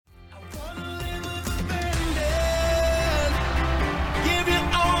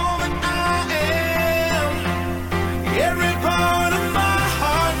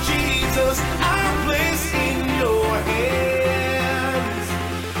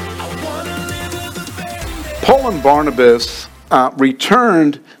Paul and Barnabas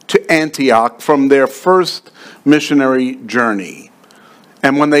returned to Antioch from their first missionary journey.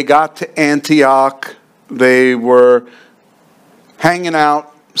 And when they got to Antioch, they were hanging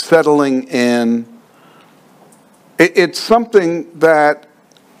out, settling in. It's something that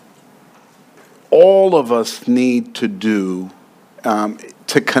all of us need to do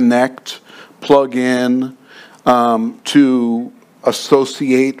to connect, plug in, to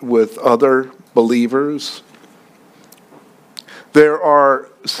associate with other believers. There are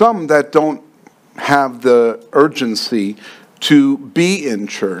some that don't have the urgency to be in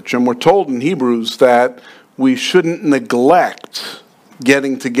church. And we're told in Hebrews that we shouldn't neglect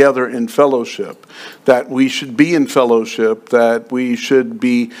getting together in fellowship, that we should be in fellowship, that we should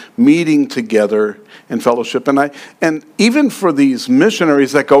be meeting together in fellowship. And even for these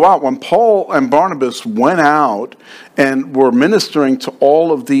missionaries that go out, when Paul and Barnabas went out and were ministering to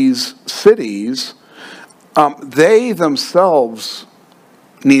all of these cities, they themselves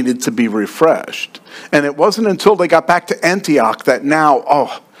needed to be refreshed. And it wasn't until they got back to Antioch that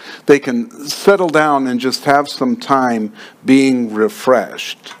now, they can settle down and just have some time being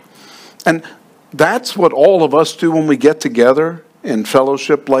refreshed. And that's what all of us do when we get together in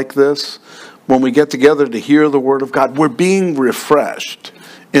fellowship like this. When we get together to hear the Word of God, we're being refreshed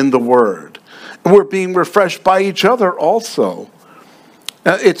in the Word. And we're being refreshed by each other also.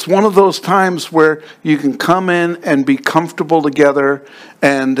 It's one of those times where you can come in and be comfortable together,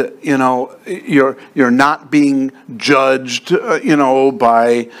 and you're not being judged,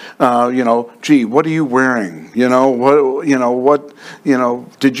 by gee, what are you wearing?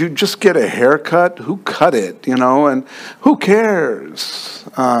 Did you just get a haircut? Who cut it? And who cares?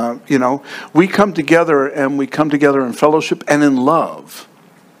 We come together, and we come together in fellowship and in love.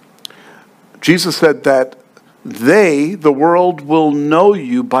 Jesus said that the world will know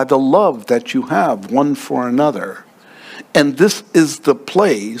you by the love that you have one for another. And this is the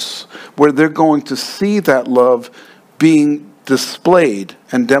place where they're going to see that love being displayed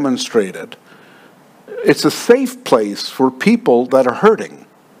and demonstrated. It's a safe place for people that are hurting,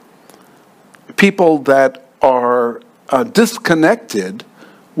 people that are disconnected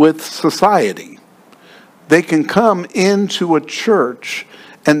with society. They can come into a church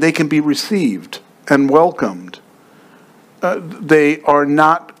and they can be received and welcomed. They are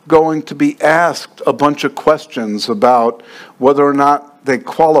not going to be asked a bunch of questions about whether or not they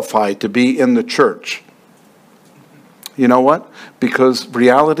qualify to be in the church. You know what? Because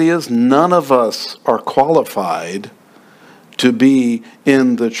reality is none of us are qualified to be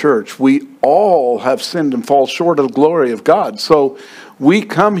in the church. We all have sinned and fall short of the glory of God. So we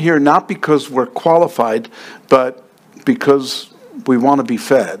come here not because we're qualified, but because we want to be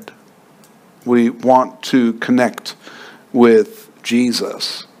fed. We want to connect with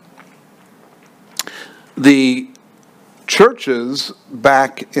Jesus. The churches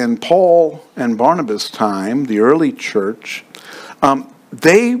back in Paul and Barnabas' time, the early church,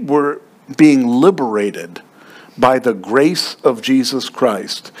 they were being liberated by the grace of Jesus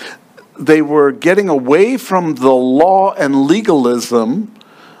Christ. They were getting away from the law and legalism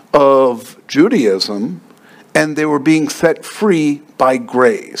of Judaism, and they were being set free by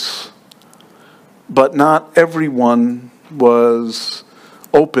grace. But not everyone was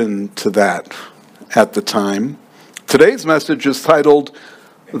open to that at the time. Today's message is titled,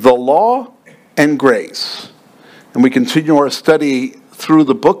 The Law and Grace. And we continue our study through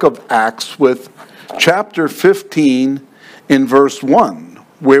the book of Acts with chapter 15 in verse 1,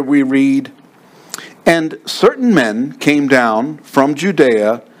 where we read, "And certain men came down from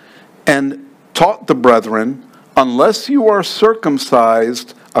Judea and taught the brethren, unless you are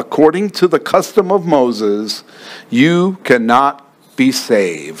circumcised according to the custom of Moses, you cannot be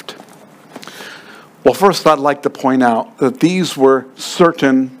saved." Well, first I'd like to point out that these were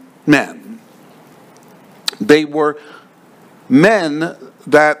certain men. They were men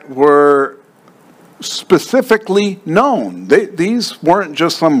that were specifically known. These weren't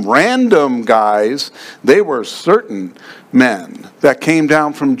just some random guys. They were certain men that came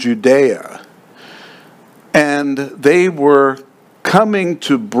down from Judea. And they were coming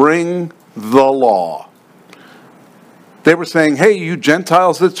to bring the law. They were saying, hey, you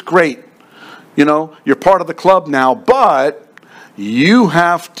Gentiles, it's great. You're part of the club now, but you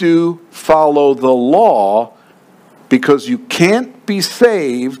have to follow the law because you can't be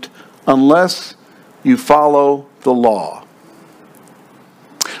saved unless you follow the law.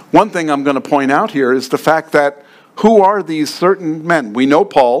 One thing I'm going to point out here is the fact that who are these certain men? We know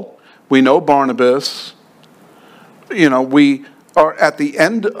Paul, we know Barnabas. We are at the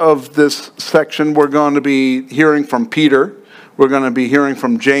end of this section, we're going to be hearing from Peter. We're going to be hearing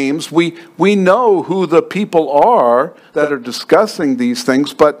from James. We know who the people are that are discussing these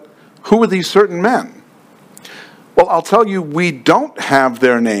things, but who are these certain men? Well, I'll tell you, we don't have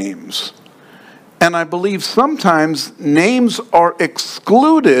their names. And I believe sometimes names are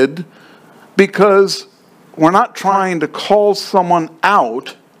excluded because we're not trying to call someone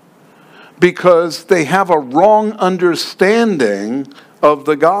out because they have a wrong understanding of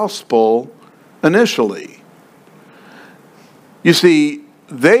the gospel initially. You see,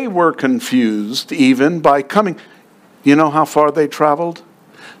 they were confused even by coming. You know how far they traveled?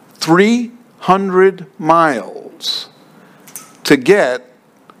 300 miles to get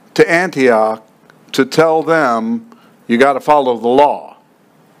to Antioch to tell them, you got to follow the law.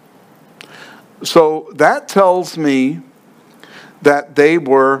 So that tells me that they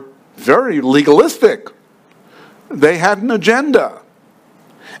were very legalistic. They had an agenda.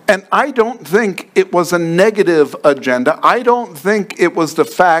 And I don't think it was a negative agenda. I don't think it was the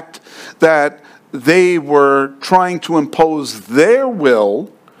fact that they were trying to impose their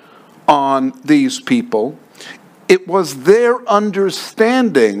will on these people. It was their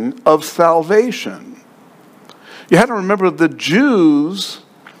understanding of salvation. You had to remember the Jews,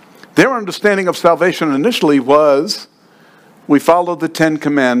 their understanding of salvation initially was, we follow the Ten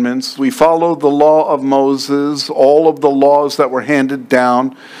Commandments, we follow the law of Moses, all of the laws that were handed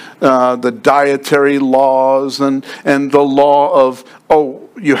down, the dietary laws and the law of,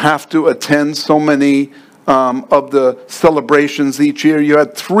 you have to attend so many of the celebrations each year. You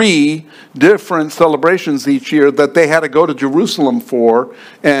had 3 different celebrations each year that they had to go to Jerusalem for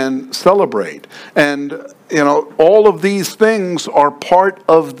and celebrate. And, all of these things are part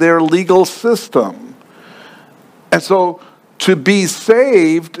of their legal system. And so to be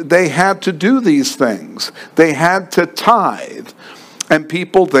saved, they had to do these things. They had to tithe. And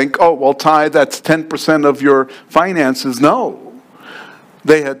people think, tithe, that's 10% of your finances. No.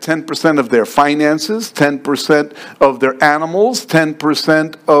 They had 10% of their finances, 10% of their animals,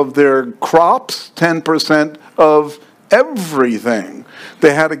 10% of their crops, 10% of everything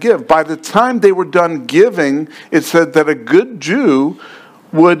they had to give. By the time they were done giving, it said that a good Jew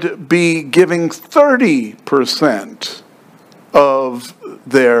would be giving 30% of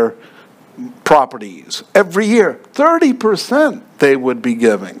their properties every year. 30% they would be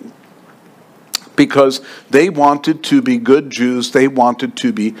giving. Because they wanted to be good Jews, they wanted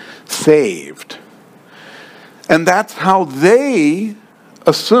to be saved. And that's how they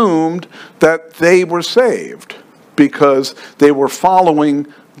assumed that they were saved, because they were following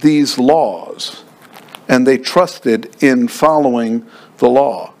these laws, and they trusted in following the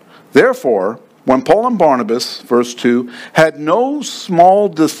law. Therefore, when Paul and Barnabas, verse 2, had no small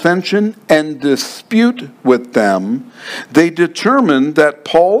dissension and dispute with them, they determined that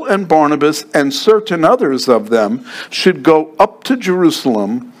Paul and Barnabas and certain others of them should go up to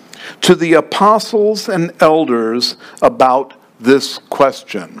Jerusalem to the apostles and elders about this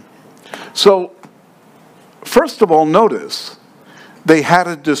question. So, first of all, notice, they had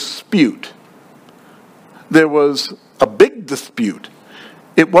a dispute. There was a big dispute.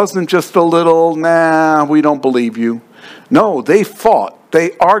 It wasn't just a little, we don't believe you. No, they fought.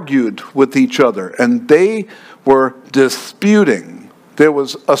 They argued with each other, and they were disputing. There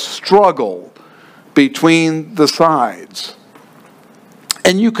was a struggle between the sides.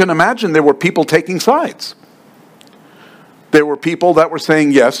 And you can imagine there were people taking sides. There were people that were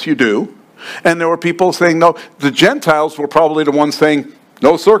saying, yes, you do. And there were people saying, no. The Gentiles were probably the ones saying,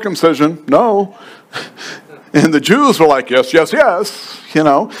 no circumcision, no. And the Jews were like, yes, yes, yes,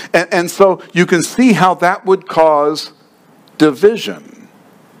 And so you can see how that would cause division.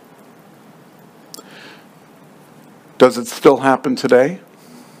 Does it still happen today?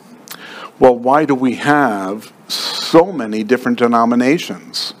 Well, why do we have so many different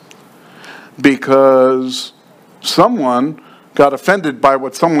denominations? Because someone got offended by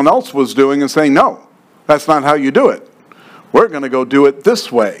what someone else was doing and saying, no, that's not how you do it. We're going to go do it this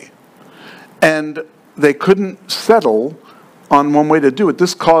way. And they couldn't settle on one way to do it.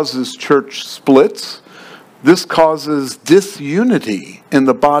 This causes church splits. This causes disunity in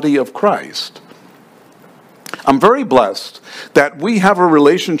the body of Christ. I'm very blessed that we have a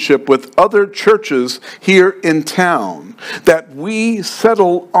relationship with other churches here in town, that we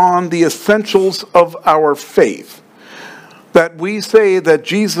settle on the essentials of our faith. That we say that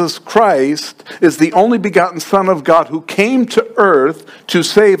Jesus Christ is the only begotten Son of God who came to earth to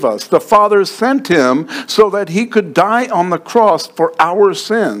save us. The Father sent him so that he could die on the cross for our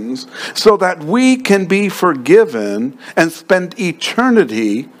sins, so that we can be forgiven and spend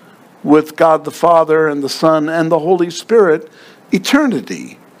eternity with God the Father and the Son and the Holy Spirit.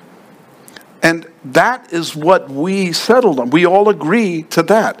 Eternity. And that is what we settled on. We all agree to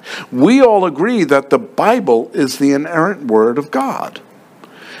that. We all agree that the Bible is the inerrant word of God.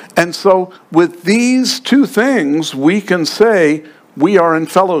 And so with these two things, we can say we are in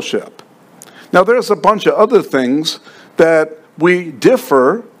fellowship. Now there's a bunch of other things that we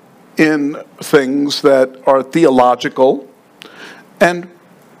differ in, things that are theological, and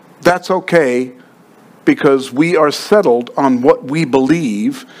that's okay, because we are settled on what we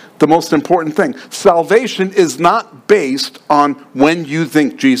believe, the most important thing. Salvation is not based on when you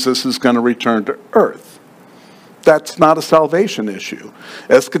think Jesus is going to return to earth. That's not a salvation issue.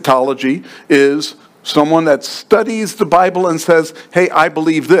 Eschatology is someone that studies the Bible and says, hey, I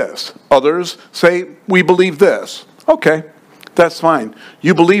believe this. Others say, we believe this. Okay, that's fine.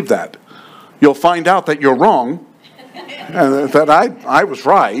 You believe that. You'll find out that you're wrong, and that I was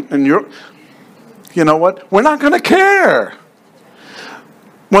right, and you know what? We're not going to care.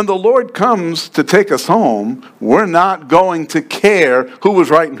 When the Lord comes to take us home, we're not going to care who was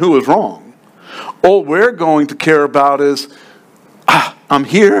right and who was wrong. All we're going to care about is, I'm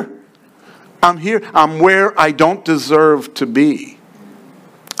here. I'm here. I'm where I don't deserve to be.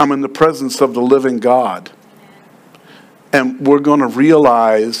 I'm in the presence of the living God. And we're going to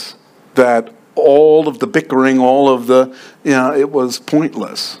realize that all of the bickering, all of the, it was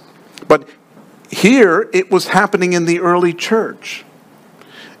pointless. But here, it was happening in the early church.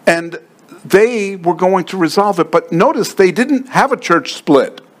 And they were going to resolve it. But notice, they didn't have a church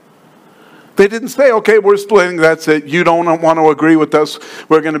split. They didn't say, okay, we're splitting, that's it. You don't want to agree with us.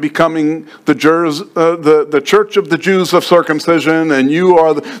 We're going to be becoming the church of the Jews of circumcision, and you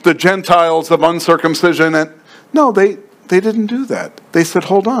are the Gentiles of uncircumcision. And no, they didn't do that. They said,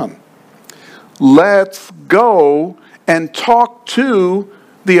 hold on. Let's go and talk to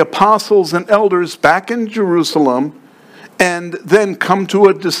the apostles and elders back in Jerusalem, and then come to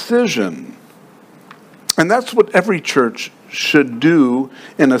a decision. And that's what every church should do,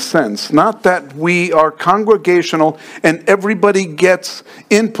 in a sense. Not that we are congregational and everybody gets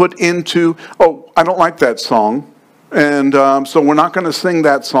input into, oh, I don't like that song, and so we're not going to sing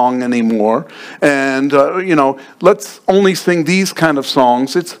that song anymore. And, let's only sing these kind of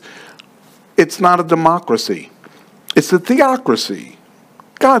songs. It's not a democracy. It's a theocracy.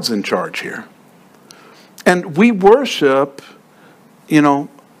 God's in charge here. And we worship,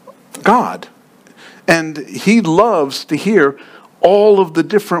 God. And He loves to hear all of the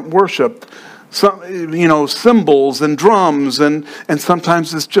different worship. Some, cymbals and drums, and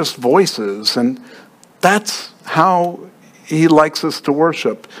sometimes it's just voices. And that's how He likes us to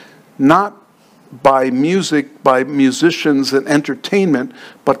worship. Not by music, by musicians and entertainment,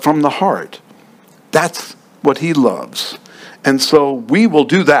 but from the heart. That's what He loves. And so we will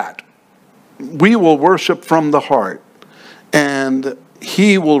do that. We will worship from the heart. And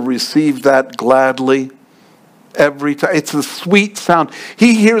He will receive that gladly every time. It's a sweet sound.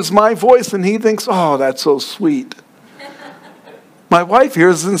 He hears my voice and he thinks, oh, that's so sweet. My wife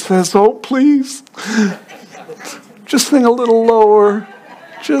hears it and says, oh, please, just sing a little lower.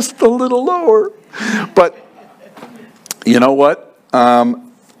 Just a little lower. But you know what?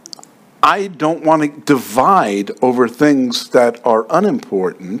 I don't want to divide over things that are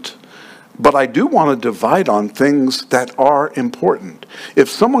unimportant, but I do want to divide on things that are important. If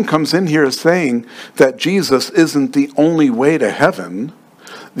someone comes in here saying that Jesus isn't the only way to heaven,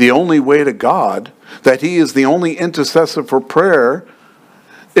 the only way to God, that He is the only intercessor for prayer,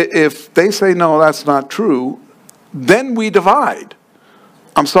 if they say, no, that's not true, then we divide.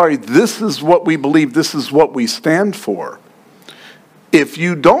 I'm sorry, this is what we believe, this is what we stand for. If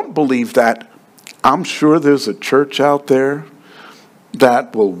you don't believe that, I'm sure there's a church out there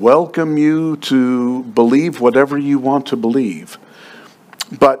that will welcome you to believe whatever you want to believe.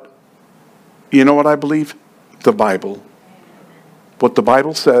 But you know what I believe? The Bible. What the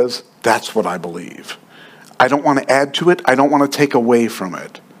Bible says, that's what I believe. I don't want to add to it. I don't want to take away from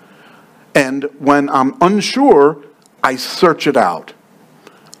it. And when I'm unsure, I search it out.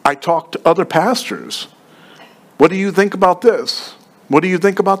 I talk to other pastors. What do you think about this? What do you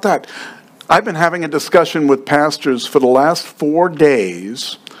think about that? I've been having a discussion with pastors for the last 4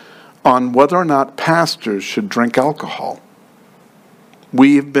 days on whether or not pastors should drink alcohol.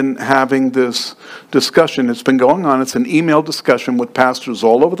 We've been having this discussion. It's been going on. It's an email discussion with pastors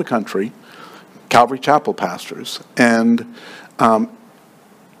all over the country, Calvary Chapel pastors. And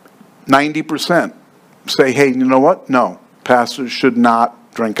 90% say, hey, you know what? No, pastors should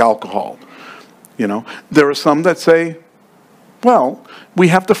not drink alcohol. There are some that say, well, we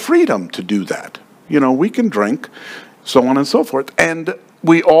have the freedom to do that. We can drink, so on and so forth. And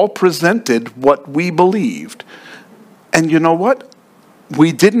we all presented what we believed. And you know what?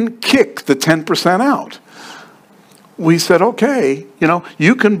 we didn't kick the 10% out. We said, okay,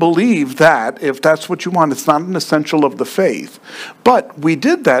 you can believe that if that's what you want. It's not an essential of the faith. But we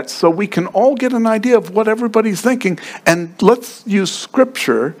did that so we can all get an idea of what everybody's thinking, and let's use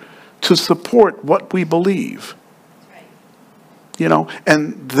Scripture to support what we believe.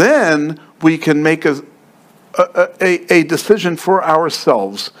 And then we can make a decision for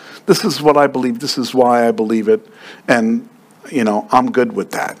ourselves. This is what I believe. This is why I believe it. And, I'm good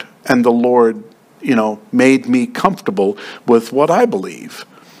with that. And the Lord, made me comfortable with what I believe.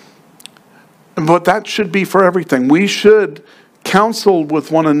 But that should be for everything. We should counsel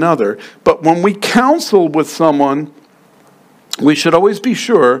with one another. But when we counsel with someone, we should always be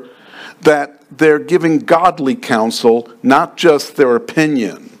sure that they're giving godly counsel, not just their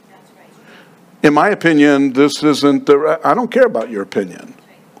opinion. That's right. In my opinion, this isn't I don't care about your opinion.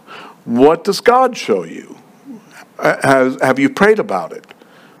 What does God show you? Have you prayed about it?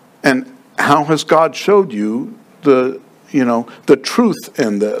 And how has God showed you the truth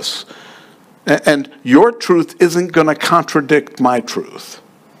in this? And your truth isn't going to contradict my truth.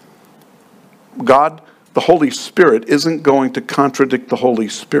 God, the Holy Spirit, isn't going to contradict the Holy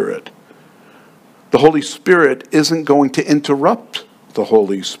Spirit. The Holy Spirit isn't going to interrupt the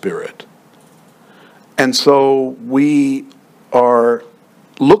Holy Spirit. And so we are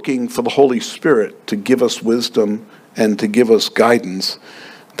looking for the Holy Spirit to give us wisdom and to give us guidance.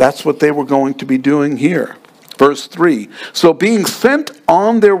 That's what they were going to be doing here. Verse 3, so being sent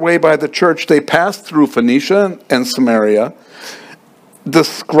on their way by the church, they passed through Phoenicia and Samaria,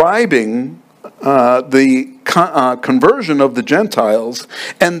 describing the conversion of the Gentiles,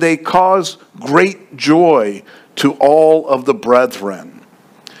 and they caused great joy to all of the brethren.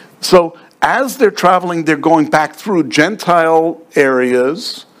 So as they're traveling, they're going back through Gentile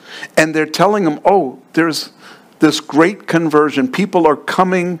areas, and they're telling them, there's this great conversion. People are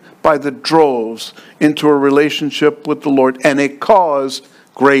coming by the droves into a relationship with the Lord, and it caused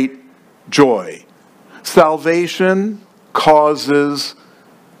great joy. Salvation causes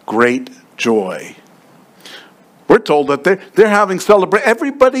great joy. We're told that they're having celebration.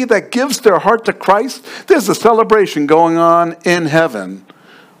 Everybody that gives their heart to Christ, there's a celebration going on in heaven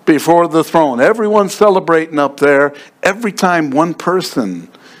before the throne. Everyone's celebrating up there every time one person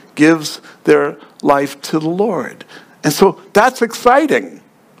gives their life to the Lord. And so that's exciting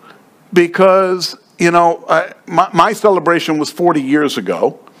because, my celebration was 40 years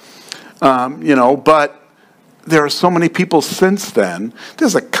ago, but there are so many people since then.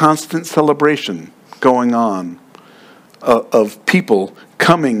 There's a constant celebration going on of people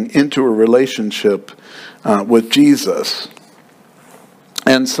coming into a relationship with Jesus.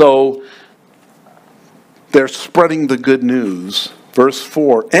 And so they're spreading the good news. Verse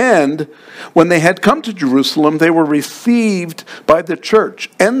 4, and when they had come to Jerusalem, they were received by the church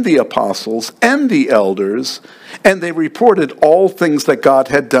and the apostles and the elders, and they reported all things that God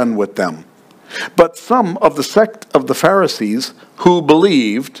had done with them. But some of the sect of the Pharisees who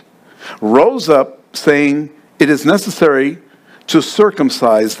believed rose up, saying, it is necessary to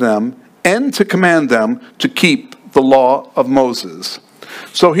circumcise them and to command them to keep the law of Moses.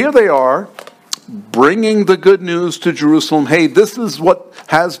 So here they are, bringing the good news to Jerusalem. Hey, this is what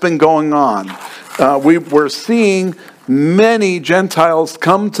has been going on. We're seeing many Gentiles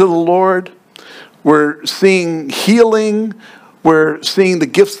come to the Lord. We're seeing healing. We're seeing the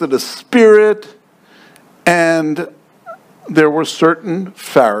gifts of the Spirit. And there were certain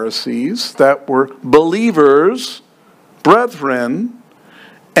Pharisees that were believers, brethren,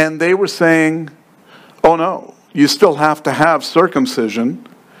 and they were saying, oh no, you still have to have circumcision,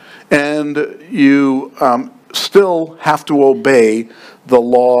 and you still have to obey the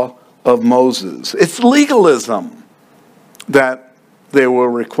law of Moses. It's legalism that they were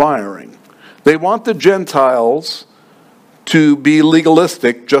requiring. They want the Gentiles to be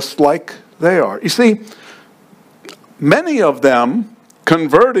legalistic just like they are. You see, many of them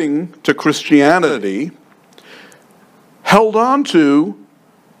converting to Christianity held on to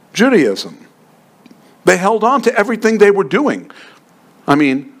Judaism. They held on to everything they were doing. I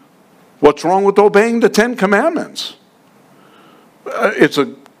mean, what's wrong with obeying the 10 Commandments? It's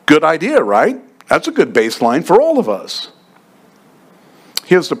a good idea, right? That's a good baseline for all of us.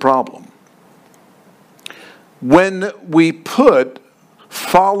 Here's the problem. When we put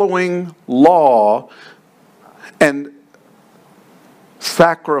following law and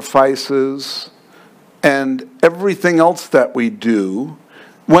sacrifices and everything else that we do,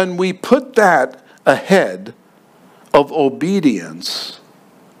 when we put that ahead of obedience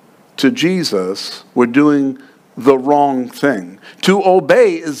to Jesus, we're doing the wrong thing. To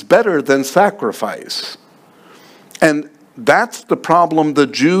obey is better than sacrifice. And that's the problem the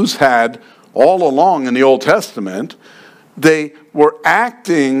Jews had all along in the Old Testament. They were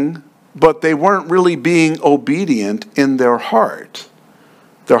acting, but they weren't really being obedient in their heart.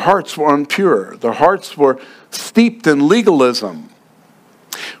 Their hearts were impure. Their hearts were steeped in legalism.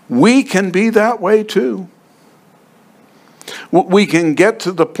 We can be that way too. We can get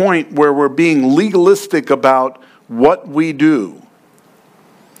to the point where we're being legalistic about what we do,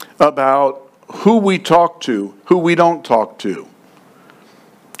 about who we talk to, who we don't talk to,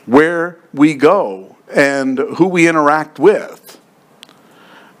 where we go, and who we interact with.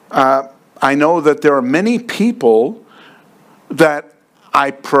 I know that there are many people that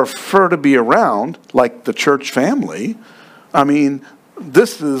I prefer to be around, like the church family. I mean,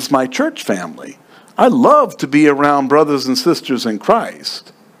 this is my church family. I love to be around brothers and sisters in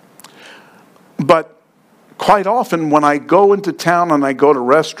Christ. But quite often when I go into town and I go to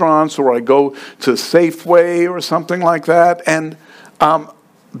restaurants or I go to Safeway or something like that, and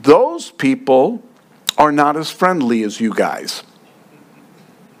those people are not as friendly as you guys.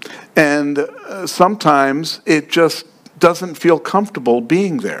 And sometimes it just doesn't feel comfortable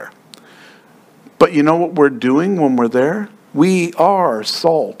being there. But you know what we're doing when we're there? We are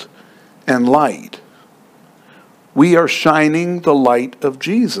salt and light. We are shining the light of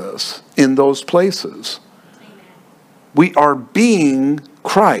Jesus in those places. We are being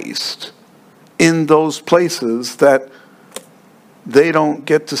Christ in those places that they don't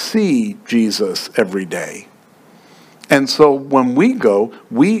get to see Jesus every day. And so when we go,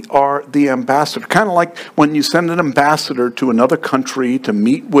 we are the ambassador. Kind of like when you send an ambassador to another country to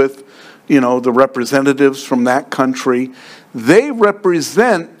meet with, the representatives from that country. They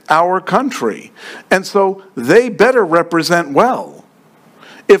represent our country. And so they better represent well.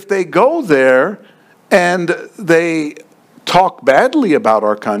 If they go there and they talk badly about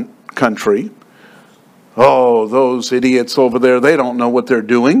our country, oh, those idiots over there, they don't know what they're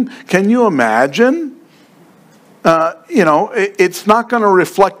doing. Can you imagine? It's not going to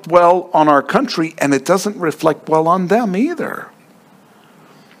reflect well on our country, and it doesn't reflect well on them either.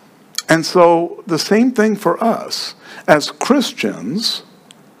 And so the same thing for us. As Christians,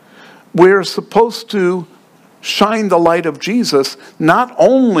 we're supposed to shine the light of Jesus not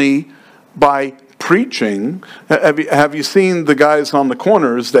only by preaching. Have you seen the guys on the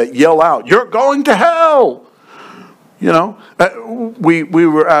corners that yell out, "You're going to hell"? We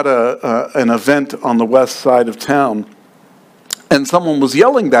were at an event on the west side of town, and someone was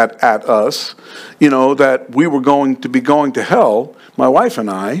yelling that at us, that we were going to be going to hell, my wife and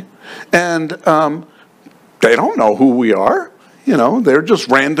I, and they don't know who we are. They're just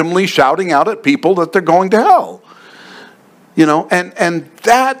randomly shouting out at people that they're going to hell. And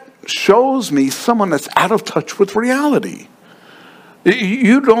that shows me someone that's out of touch with reality.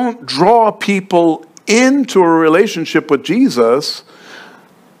 You don't draw people into a relationship with Jesus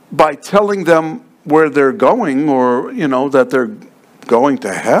by telling them where they're going or, that they're going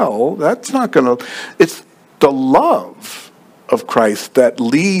to hell. That's not going to... It's the love of Christ that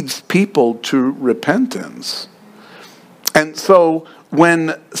leads people to repentance. And so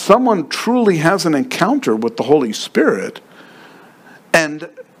when someone truly has an encounter with the Holy Spirit and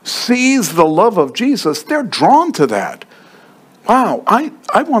sees the love of Jesus, they're drawn to that. Wow,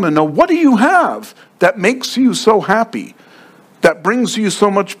 I want to know, what do you have that makes you so happy, that brings you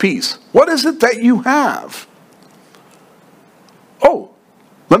so much peace? What is it that you have? Oh,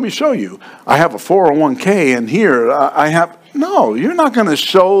 let me show you. I have a 401k, and here I have... No, you're not going to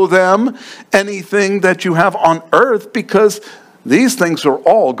show them anything that you have on earth, because these things are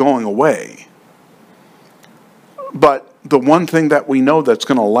all going away. But the one thing that we know that's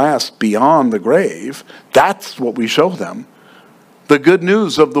going to last beyond the grave, that's what we show them. The good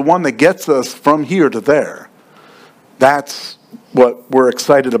news of the one that gets us from here to there. That's what we're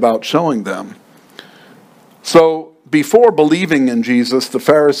excited about showing them. So before believing in Jesus, the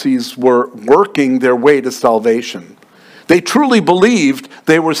Pharisees were working their way to salvation. They truly believed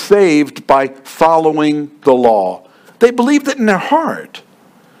they were saved by following the law. They believed it in their heart.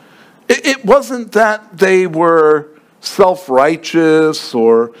 It wasn't that they were self-righteous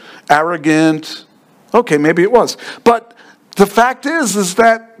or arrogant. Okay, maybe it was. But the fact is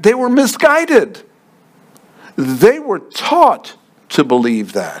that they were misguided. They were taught to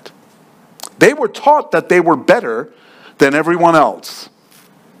believe that. They were taught that they were better than everyone else.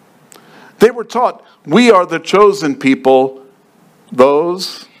 They were taught, we are the chosen people.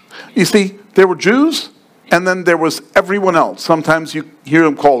 Those, you see, there were Jews, and then there was everyone else. Sometimes you hear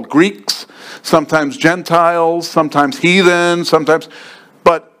them called Greeks, sometimes Gentiles, sometimes heathen, sometimes.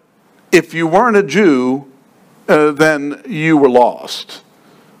 But if you weren't a Jew, then you were lost.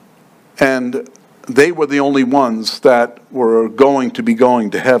 And they were the only ones that were going to be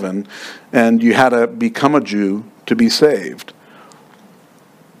going to heaven, and you had to become a Jew to be saved.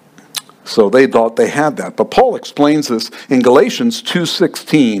 So they thought they had that. But Paul explains this in Galatians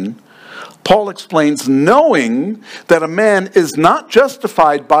 2:16. Paul explains, knowing that a man is not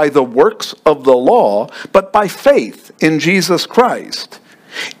justified by the works of the law, but by faith in Jesus Christ.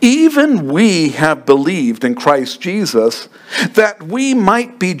 Even we have believed in Christ Jesus, that we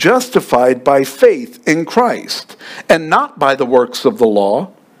might be justified by faith in Christ, and not by the works of the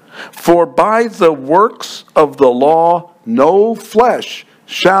law. For by the works of the law no flesh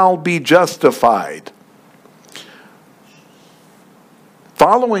shall be justified.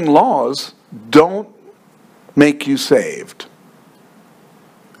 Following laws don't make you saved.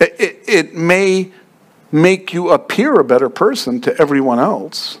 It may make you appear a better person to everyone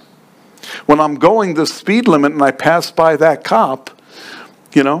else. When I'm going the speed limit and I pass by that cop,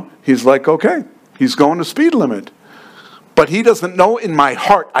 he's like, okay, he's going the speed limit. But he doesn't know in my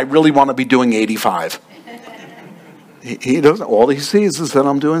heart I really want to be doing 85. He doesn't. All he sees is that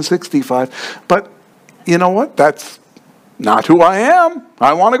I'm doing 65. But you know what? That's not who I am.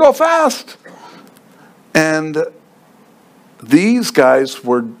 I want to go fast. And these guys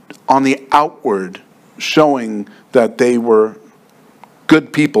were on the outward showing that they were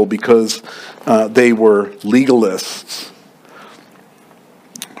good people because they were legalists.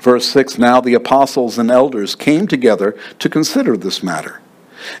 Verse 6, now the apostles and elders came together to consider this matter.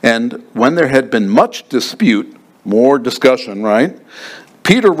 And when there had been much dispute, more discussion, right?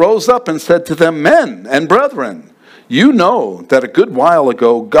 Peter rose up and said to them, men and brethren, you know that a good while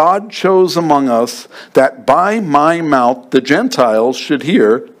ago God chose among us that by my mouth the Gentiles should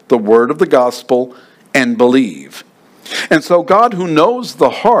hear the word of the gospel and believe. And so God, who knows the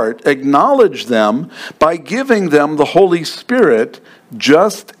heart, acknowledged them by giving them the Holy Spirit,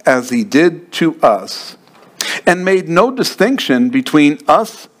 just as he did to us, and made no distinction between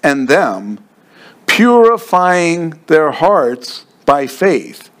us and them, purifying their hearts by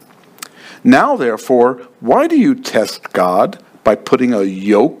faith. Now, therefore, why do you test God by putting a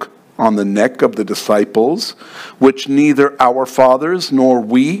yoke on the neck of the disciples, which neither our fathers nor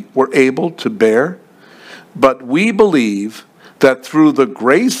we were able to bear? But we believe that through the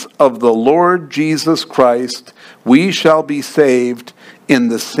grace of the Lord Jesus Christ, we shall be saved in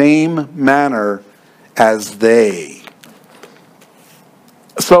the same manner as they.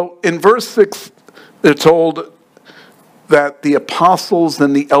 So in verse 6, they're told that the apostles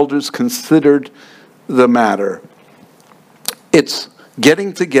and the elders considered the matter. It's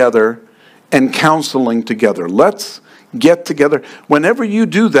getting together and counseling together. Let's get together. Whenever you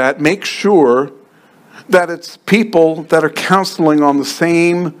do that, make sure that it's people that are counseling on the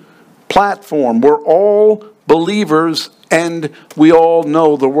same platform. We're all believers and we all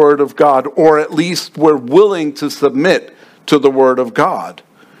know the Word of God, or at least we're willing to submit to the Word of God.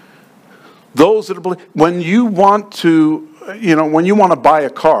 Those that are when you want to buy a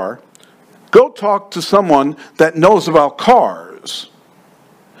car, go talk to someone that knows about cars.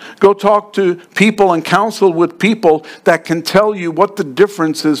 Go talk to people and counsel with people that can tell you what the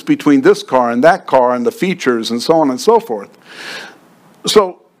difference is between this car and the features and so on and so forth.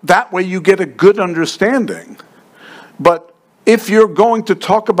 So that way you get a good understanding. But if you're going to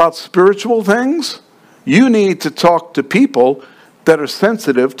talk about spiritual things, you need to talk to people that are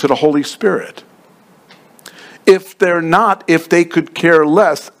sensitive to the Holy Spirit. If they're not, if they could care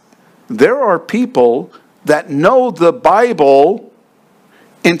less, there are people that know the Bible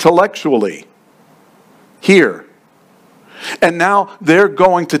intellectually here. And now they're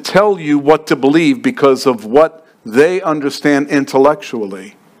going to tell you what to believe because of what they understand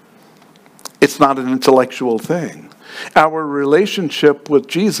intellectually. It's not an intellectual thing. Our relationship with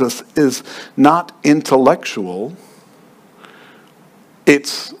Jesus is not intellectual.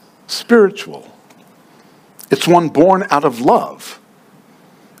 It's spiritual. It's one born out of love.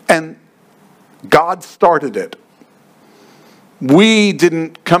 And God started it. We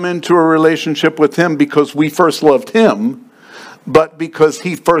didn't come into a relationship with him because we first loved him, but because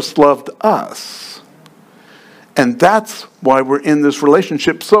he first loved us. And that's why we're in this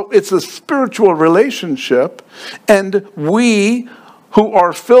relationship. So it's a spiritual relationship, and we who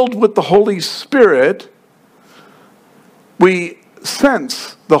are filled with the Holy Spirit, we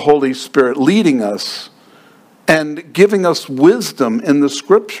sense the Holy Spirit leading us and giving us wisdom in the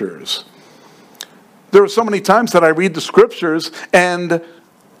Scriptures. There are so many times that I read the Scriptures and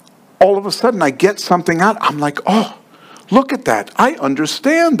all of a sudden I get something out. I'm like, oh, look at that. I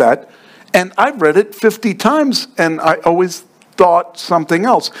understand that. And I've read it 50 times and I always thought something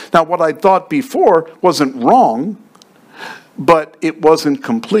else. Now, what I thought before wasn't wrong, but it wasn't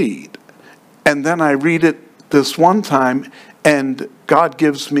complete. And then I read it this one time, and God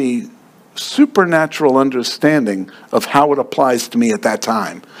gives me supernatural understanding of how it applies to me at that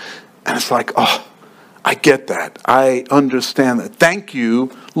time. And it's like, oh, I get that. I understand that. Thank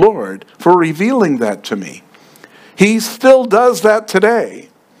you, Lord, for revealing that to me. He still does that today.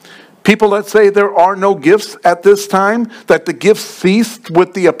 People that say there are no gifts at this time, that the gifts ceased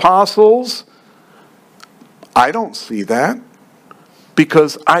with the apostles, I don't see that,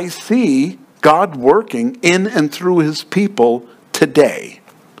 because I see God working in and through his people today.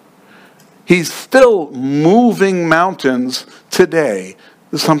 He's still moving mountains today.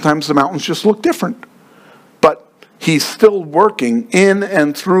 Sometimes the mountains just look different, but he's still working in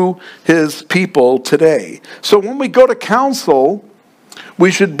and through his people today. So when we go to counsel,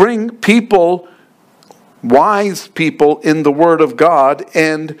 we should bring people, wise people in the Word of God,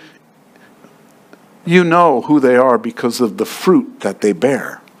 and you know who they are because of the fruit that they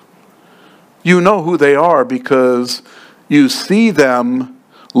bear. You know who they are because you see them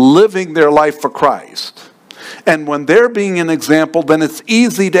living their life for Christ. And when they're being an example, then it's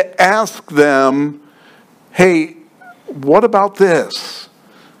easy to ask them, hey, what about this?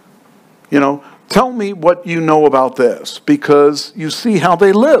 Tell me what you know about this, because you see how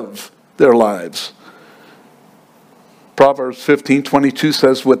they live their lives. Proverbs 15:22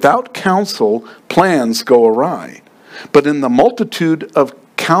 says, without counsel, plans go awry. But in the multitude of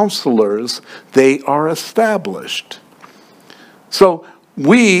counselors, they are established. So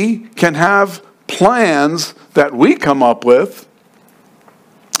we can have plans that we come up with,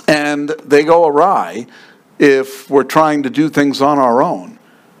 and they go awry if we're trying to do things on our own.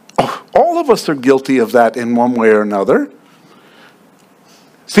 All of us are guilty of that in one way or another.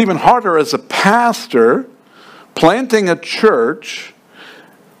 It's even harder as a pastor, planting a church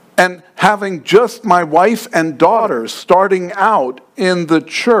and having just my wife and daughter starting out in the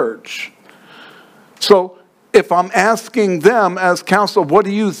church. So if I'm asking them as counsel, what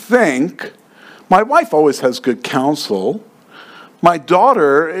do you think? My wife always has good counsel. My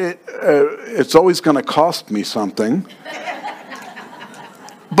daughter, it's always going to cost me something.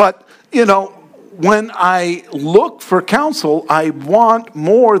 But, when I look for counsel, I want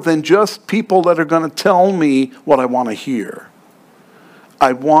more than just people that are going to tell me what I want to hear.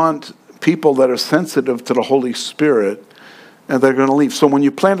 I want people that are sensitive to the Holy Spirit and they're going to leave. So when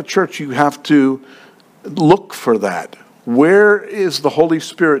you plant a church, you have to look for that. Where is the Holy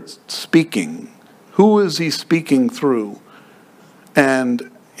Spirit speaking? Who is he speaking through? And,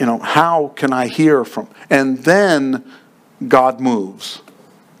 how can I hear from? And then God moves.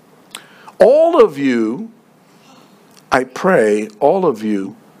 All of you, I pray, all of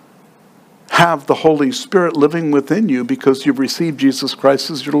you have the Holy Spirit living within you because you've received Jesus Christ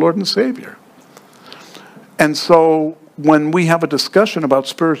as your Lord and Savior. And so when we have a discussion about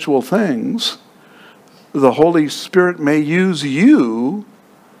spiritual things, the Holy Spirit may use you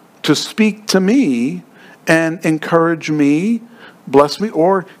to speak to me and encourage me, bless me,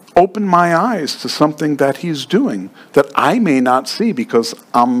 or open my eyes to something that he's doing that I may not see because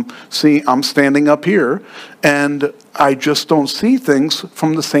I'm standing up here and I just don't see things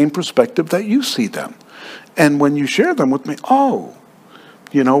from the same perspective that you see them. And when you share them with me, oh,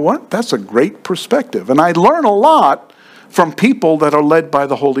 you know what? That's a great perspective. And I learn a lot from people that are led by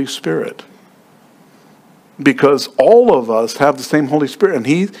the Holy Spirit, because all of us have the same Holy Spirit, and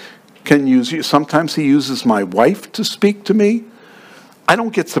he can use you. Sometimes he uses my wife to speak to me. I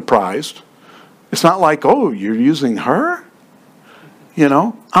don't get surprised. It's not like, oh, you're using her?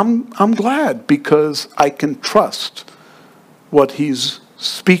 I'm glad because I can trust what he's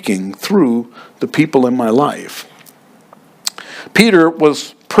speaking through the people in my life. Peter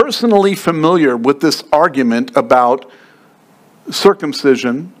was personally familiar with this argument about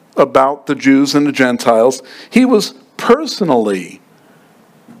circumcision, about the Jews and the Gentiles. He was personally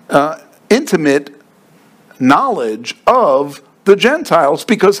intimate knowledge of the Gentiles,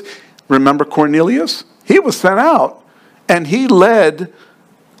 because remember Cornelius? He was sent out and he led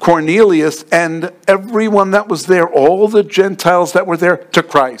Cornelius and everyone that was there, all the Gentiles that were there, to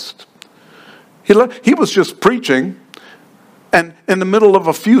Christ. He was just preaching, and in the middle of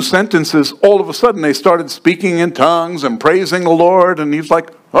a few sentences, all of a sudden they started speaking in tongues and praising the Lord, and he's like,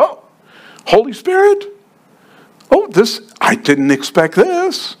 oh, Holy Spirit? Oh, I didn't expect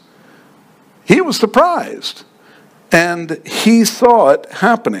this. He was surprised. And he saw it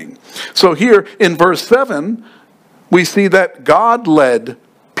happening. So here in verse 7, we see that God led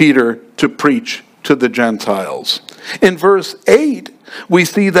Peter to preach to the Gentiles. In verse 8, we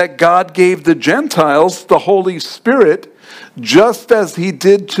see that God gave the Gentiles the Holy Spirit just as he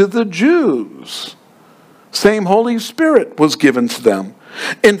did to the Jews. Same Holy Spirit was given to them.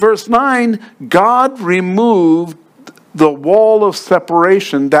 In verse 9, God removed the wall of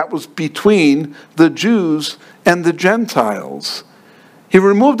separation that was between the Jews and the Gentiles. He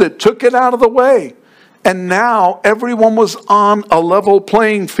removed it, took it out of the way. And now everyone was on a level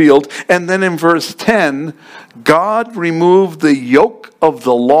playing field. And then in verse 10, God removed the yoke of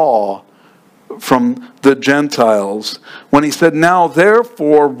the law from the Gentiles when he said, now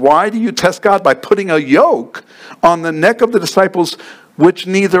therefore, why do you test God by putting a yoke on the neck of the disciples which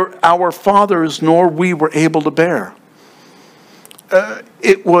neither our fathers nor we were able to bear?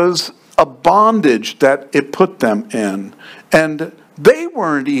 It was a bondage that it put them in, and they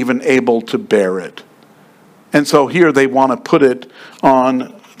weren't even able to bear it. And so here they want to put it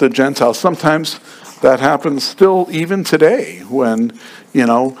on the Gentiles. Sometimes that happens still even today when,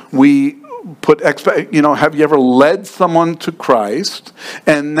 we put, have you ever led someone to Christ?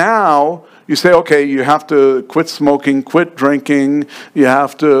 And now you say, okay, you have to quit smoking, quit drinking, you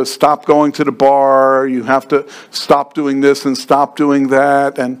have to stop going to the bar, you have to stop doing this and stop doing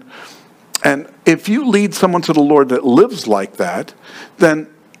that. And if you lead someone to the Lord that lives like that, then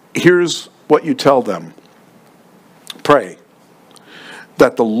here's what you tell them. Pray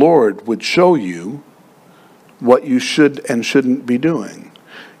that the Lord would show you what you should and shouldn't be doing.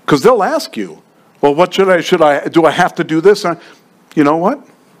 Because they'll ask you, well, what do I have to do this? You know what?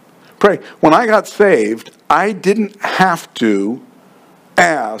 Pray. When I got saved, I didn't have to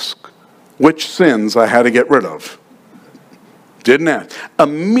ask which sins I had to get rid of. Didn't ask.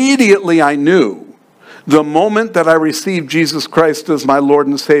 Immediately I knew, the moment that I received Jesus Christ as my Lord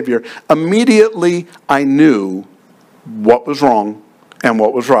and Savior, immediately I knew what was wrong and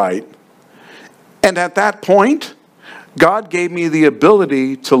what was right. And at that point, God gave me the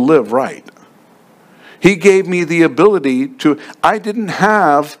ability to live right. He gave me the ability to, I didn't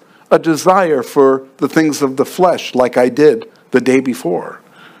have a desire for the things of the flesh like I did the day before.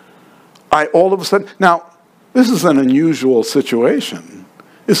 I all of a sudden, now, this is an unusual situation.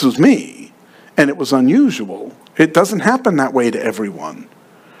 This was me, and it was unusual. It doesn't happen that way to everyone,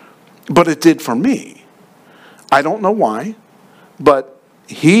 but it did for me. I don't know why, but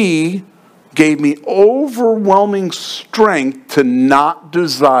he gave me overwhelming strength to not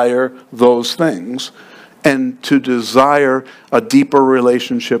desire those things and to desire a deeper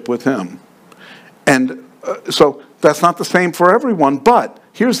relationship with him. And so that's not the same for everyone, but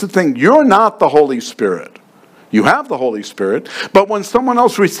here's the thing. You're not the Holy Spirit. You have the Holy Spirit, but when someone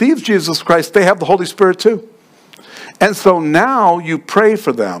else receives Jesus Christ, they have the Holy Spirit too. And so now you pray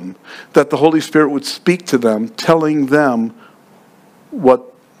for them that the Holy Spirit would speak to them, telling them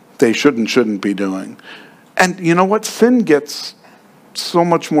what they should and shouldn't be doing. And you know what? Sin gets so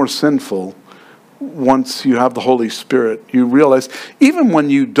much more sinful once you have the Holy Spirit. You realize, even when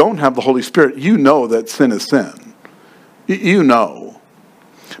you don't have the Holy Spirit, you know that sin is sin. You know.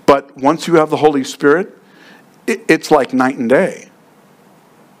 But once you have the Holy Spirit, it's like night and day.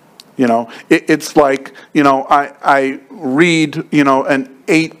 It's like, I read, an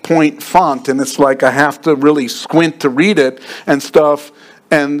 8-point font, and it's like I have to really squint to read it and stuff,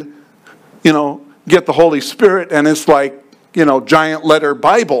 and, get the Holy Spirit, and it's like, giant letter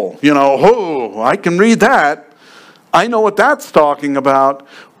Bible, I can read that. I know what that's talking about.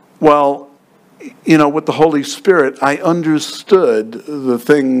 Well, with the Holy Spirit, I understood the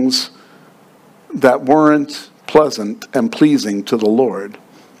things that weren't pleasant and pleasing to the Lord.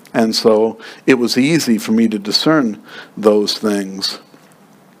 And so it was easy for me to discern those things.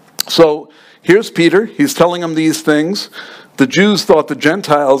 So here's Peter. He's telling them these things. The Jews thought the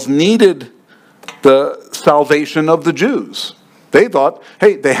Gentiles needed the salvation of the Jews. They thought,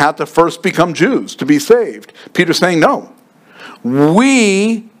 hey, they had to first become Jews to be saved. Peter's saying, no.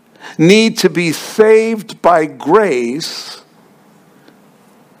 We need to be saved by grace.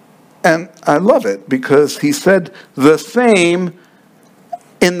 And I love it because he said in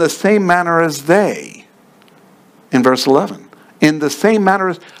the same manner as they. In verse 11. In the same manner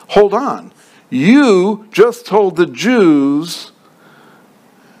as, hold on. You just told the Jews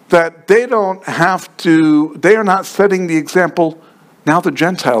that they are not setting the example. Now the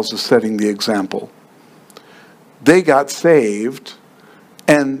Gentiles are setting the example. They got saved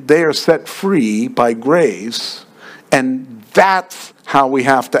and they are set free by grace, and that's how we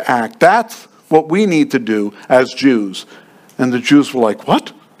have to act. That's what we need to do as Jews. And the Jews were like,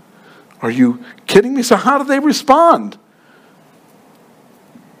 what? Are you kidding me? So how do they respond?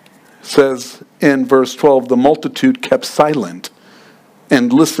 It says in verse 12, the multitude kept silent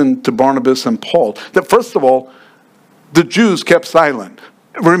and listened to Barnabas and Paul. That first of all, the Jews kept silent.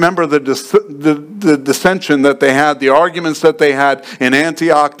 Remember the dissension that they had, the arguments that they had in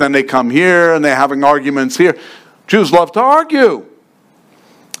Antioch. Then they come here and they're having arguments here. Jews love to argue.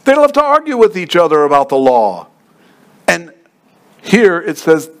 They love to argue with each other about the law. And here it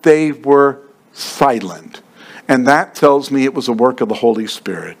says they were silent. And that tells me it was a work of the Holy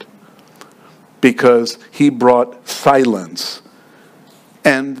Spirit, because he brought silence.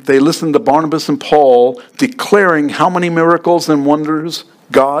 And they listened to Barnabas and Paul declaring how many miracles and wonders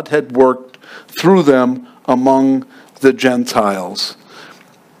God had worked through them among the Gentiles.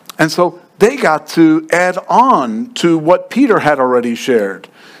 And so they got to add on to what Peter had already shared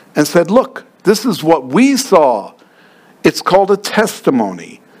and said, look, this is what we saw. It's called a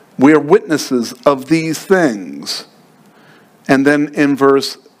testimony. We are witnesses of these things. And then in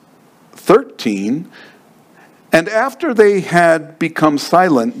verse 13, and after they had become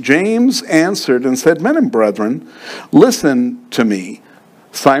silent, James answered and said, men and brethren, listen to me.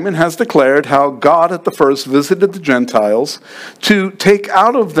 Simon has declared how God at the first visited the Gentiles to take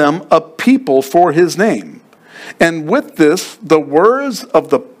out of them a people for his name. And with this, the words of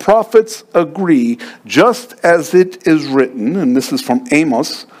the prophets agree, just as it is written, and this is from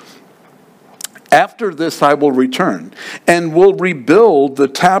Amos, after this I will return, and will rebuild the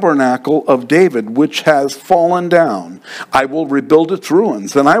tabernacle of David, which has fallen down. I will rebuild its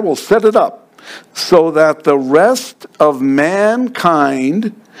ruins, and I will set it up, so that the rest of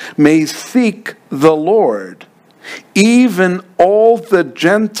mankind may seek the Lord, even all the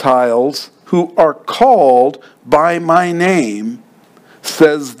Gentiles who are called by my name,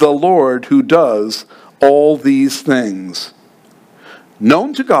 says the Lord who does all these things.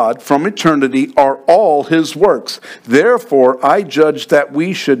 Known to God from eternity are all his works. Therefore, I judge that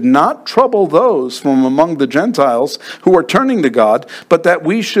we should not trouble those from among the Gentiles who are turning to God, but that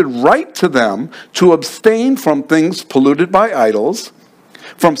we should write to them to abstain from things polluted by idols,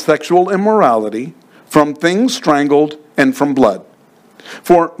 from sexual immorality, from things strangled, and from blood.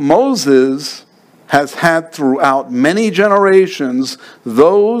 For Moses has had throughout many generations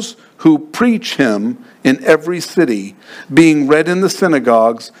those who preach him in every city, being read in the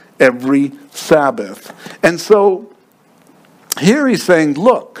synagogues every Sabbath. And so here he's saying,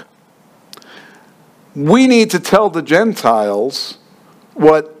 look, we need to tell the Gentiles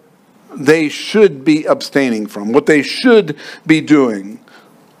what they should be abstaining from, what they should be doing.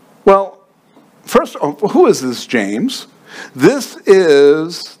 Well, first, who is this James? This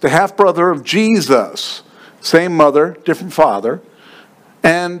is the half-brother of Jesus. Same mother, different father.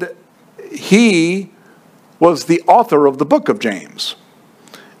 And he was the author of the book of James.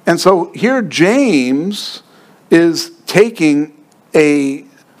 And so here James is taking a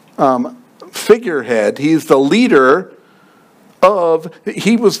figurehead. He's the leader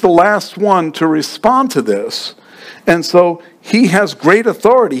he was the last one to respond to this. And so he has great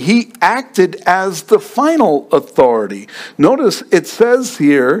authority. He acted as the final authority. Notice it says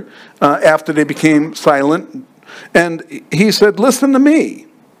here, after they became silent, and he said, listen to me.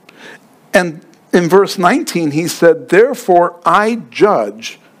 And in verse 19, he said, therefore I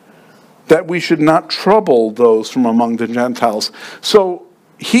judge that we should not trouble those from among the Gentiles. So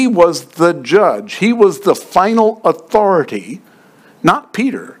he was the judge. He was the final authority, not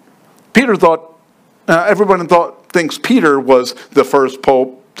Peter. Peter thought, everyone thinks Peter was the first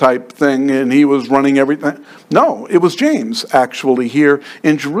pope type thing and he was running everything. No, it was James actually here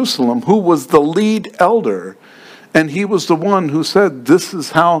in Jerusalem who was the lead elder. And he was the one who said this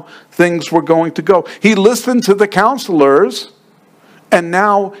is how things were going to go. He listened to the counselors, and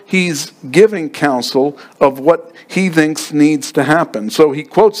now he's giving counsel of what he thinks needs to happen. So he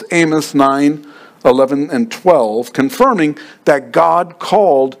quotes Amos 9, 11, and 12, confirming that God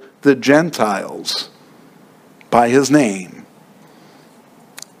called the Gentiles by his name.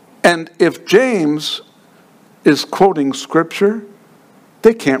 And if James is quoting Scripture,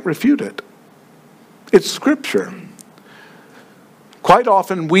 they can't refute it. It's Scripture. Quite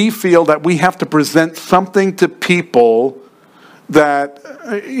often we feel that we have to present something to people that,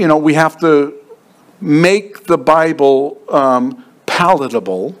 we have to make the Bible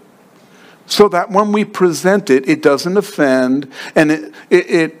palatable so that when we present it, it doesn't offend and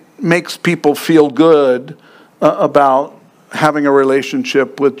it makes people feel good about having a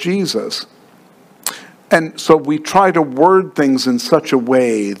relationship with Jesus. And so we try to word things in such a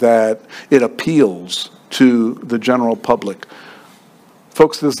way that it appeals to the general public.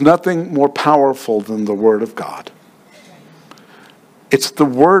 Folks, there's nothing more powerful than the Word of God. It's the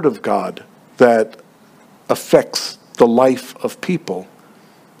Word of God that affects the life of people.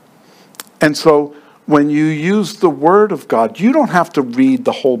 And so when you use the Word of God, you don't have to read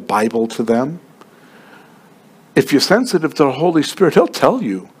the whole Bible to them. If you're sensitive to the Holy Spirit, He'll tell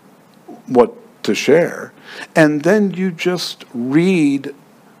you what to share. And then you just read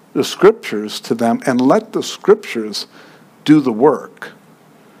the Scriptures to them and let the Scriptures do the work.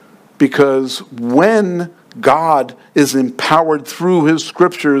 because when God is empowered through his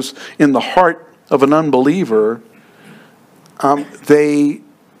scriptures in the heart of an unbeliever, they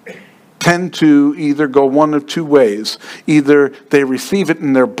tend to either go one of two ways. Either they receive it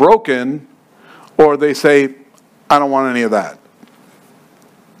and they're broken, or they say, I don't want any of that.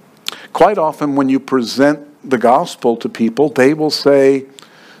 Quite often when you present the gospel to people, they will say,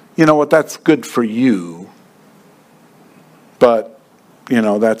 you know what, that's good for you, but,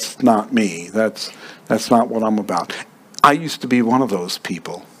 that's not me. That's not what I'm about. I used to be one of those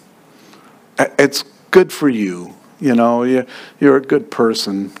people. It's good for you. You're a good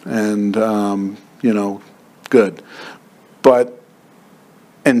person, and, good. But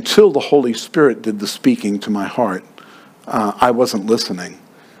until the Holy Spirit did the speaking to my heart, I wasn't listening.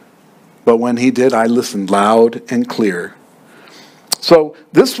 But when he did, I listened loud and clear. So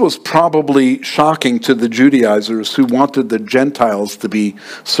this was probably shocking to the Judaizers who wanted the Gentiles to be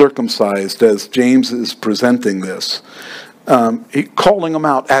circumcised, as James is presenting this. Calling them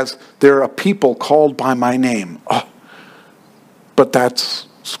out as they're a people called by my name. Oh, but that's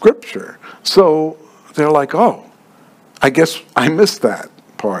Scripture. So they're like, oh, I guess I missed that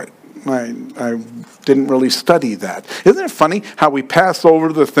part. I didn't really study that. Isn't it funny how we pass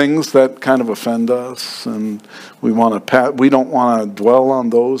over the things that kind of offend us, and we don't want to dwell on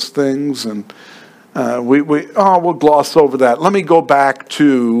those things, and we'll gloss over that. Let me go back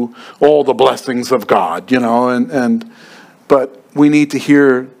to all the blessings of God, but we need to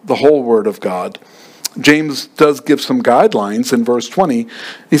hear the whole Word of God. James does give some guidelines in verse 20.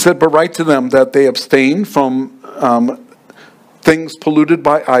 He said, but write to them that they abstain from things polluted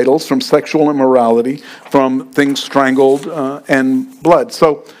by idols, from sexual immorality, from things strangled, and blood.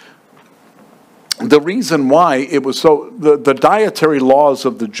 So the reason why it was the dietary laws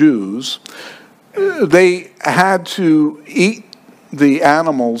of the Jews, they had to eat the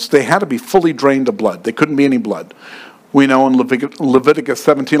animals, they had to be fully drained of blood. There couldn't be any blood. We know in Leviticus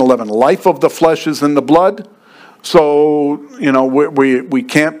 17:11, life of the flesh is in the blood, so, we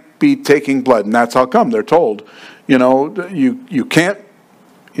can't be taking blood, and that's how come they're told. You can't,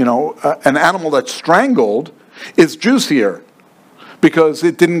 an animal that's strangled is juicier because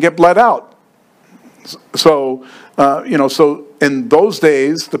it didn't get bled out. So, so in those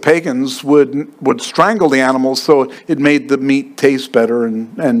days, the pagans would strangle the animals so it made the meat taste better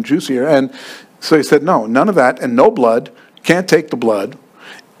and juicier. And so he said, no, none of that, and no blood, can't take the blood,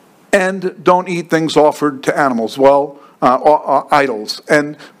 and don't eat things offered to animals, idols.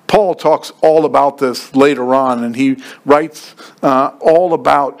 And Paul talks all about this later on, and he writes all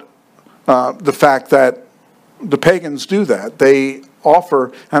about the fact that the pagans do that. They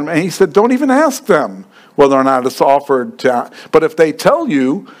offer, and he said, don't even ask them whether or not it's offered to, but if they tell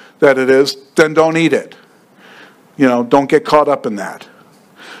you that it is, then don't eat it. Don't get caught up in that.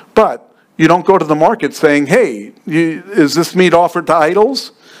 But you don't go to the market saying, hey, is this meat offered to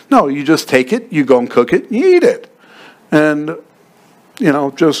idols? No, you just take it, you go and cook it, you eat it. And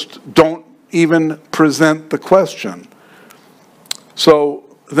just don't even present the question. So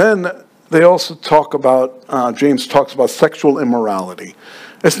then they also talk about, James talks about sexual immorality.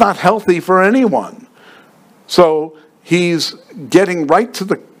 It's not healthy for anyone. So he's getting right to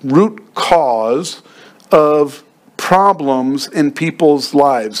the root cause of problems in people's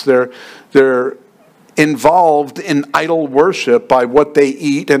lives. They're involved in idol worship by what they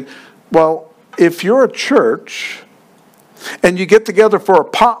eat. And, if you're a church and you get together for a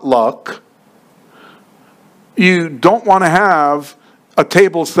potluck, you don't want to have a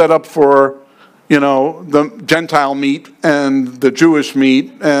table set up for, the Gentile meat and the Jewish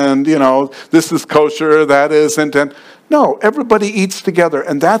meat, and, this is kosher, that isn't. And no, everybody eats together.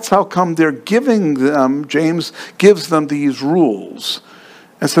 And that's how come they're giving them, James gives them these rules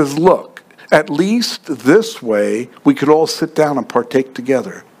and says, look, at least this way we could all sit down and partake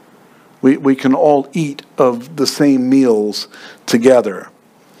together. We can all eat of the same meals together.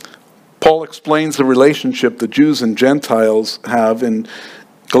 Paul explains the relationship the Jews and Gentiles have in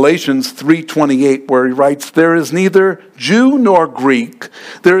Galatians 3:28, where he writes, there is neither Jew nor Greek,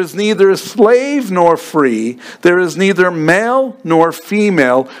 there is neither slave nor free, there is neither male nor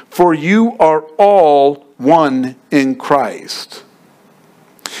female, for you are all one in Christ.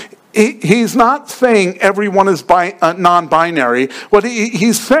 He's not saying everyone is non-binary. What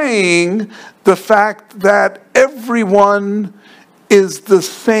he's saying, the fact that everyone is the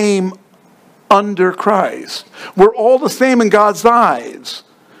same under Christ. We're all the same in God's eyes.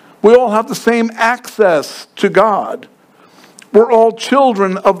 We all have the same access to God. We're all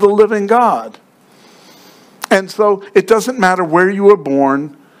children of the living God. And so it doesn't matter where you were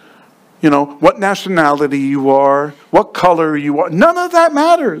born, what nationality you are, what color you are. None of that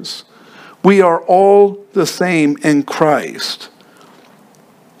matters. We are all the same in Christ.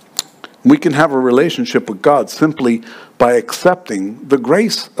 We can have a relationship with God simply by accepting the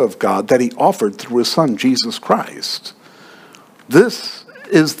grace of God that he offered through his Son, Jesus Christ. This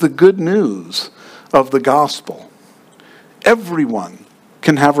is the good news of the gospel. Everyone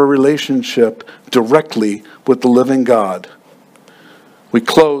can have a relationship directly with the living God. We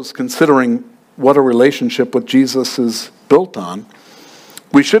close considering what a relationship with Jesus is built on.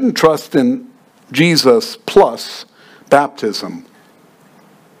 We shouldn't trust in Jesus plus baptism.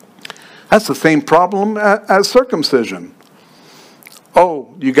 That's the same problem as circumcision.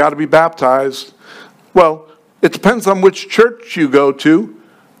 Oh, you got to be baptized. Well, it depends on which church you go to,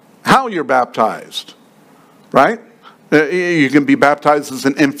 how you're baptized, right? You can be baptized as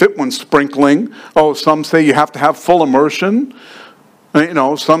an infant when sprinkling. Oh, some say you have to have full immersion.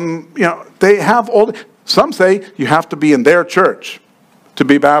 They have all. Some say you have to be in their church to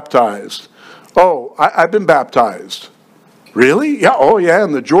be baptized. Oh, I've been baptized. Really? Yeah. Oh, yeah.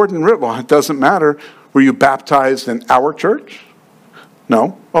 In the Jordan River. Well, it doesn't matter. Were you baptized in our church?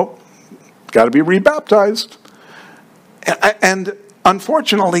 No. Oh, got to be rebaptized. And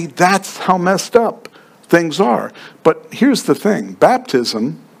unfortunately, that's how messed up things are. But here's the thing.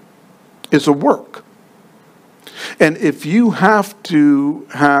 Baptism is a work. And if you have to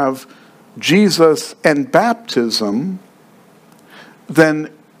have Jesus and baptism,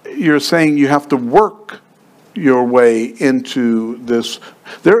 then you're saying you have to work your way into this.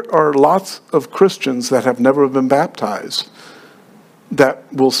 There are lots of Christians that have never been baptized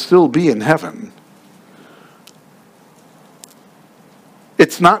that will still be in heaven.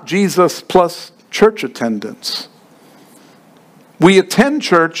 It's not Jesus plus church attendance. We attend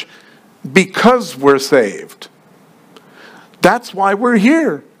church because we're saved. That's why we're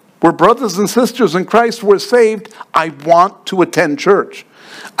here. We're brothers and sisters in Christ. We're saved. I want to attend church.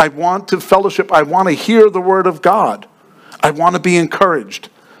 I want to fellowship. I want to hear the word of God. I want to be encouraged.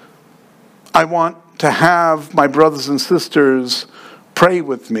 I want to have my brothers and sisters pray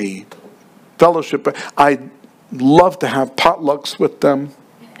with me, fellowship. I love to have potlucks with them.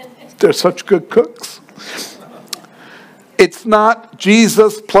 They're such good cooks. It's not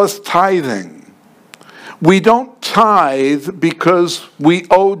Jesus plus tithing. We don't tithe because we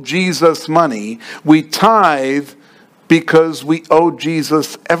owe Jesus money. We tithe because we owe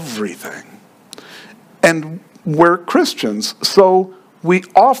Jesus everything. And we're Christians, so we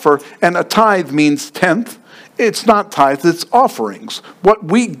offer, and a tithe means tenth. It's not tithe, it's offerings. What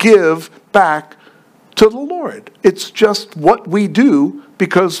we give back to the Lord. It's just what we do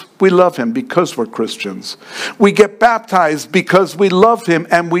because we love him, because we're Christians. We get baptized because we love him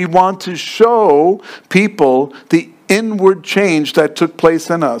and we want to show people the inward change that took place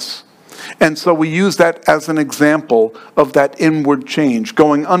in us. And so we use that as an example of that inward change,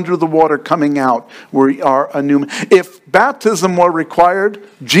 going under the water, coming out. We are a new man. If baptism were required,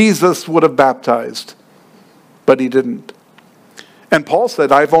 Jesus would have baptized, but he didn't. And Paul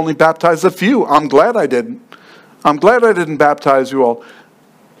said, I've only baptized a few. I'm glad I didn't. I'm glad I didn't baptize you all.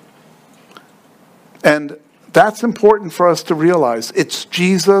 And that's important for us to realize. It's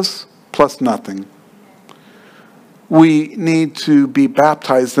Jesus plus nothing. We need to be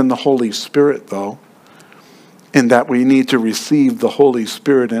baptized in the Holy Spirit, though, in that we need to receive the Holy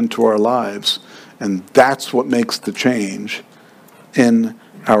Spirit into our lives. And that's what makes the change in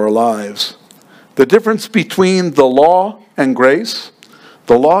our lives. The difference between the law and grace,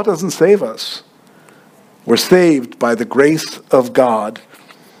 the law doesn't save us. We're saved by the grace of God.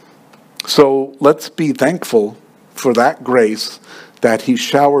 So let's be thankful for that grace that he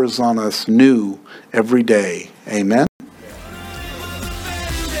showers on us new every day. Amen.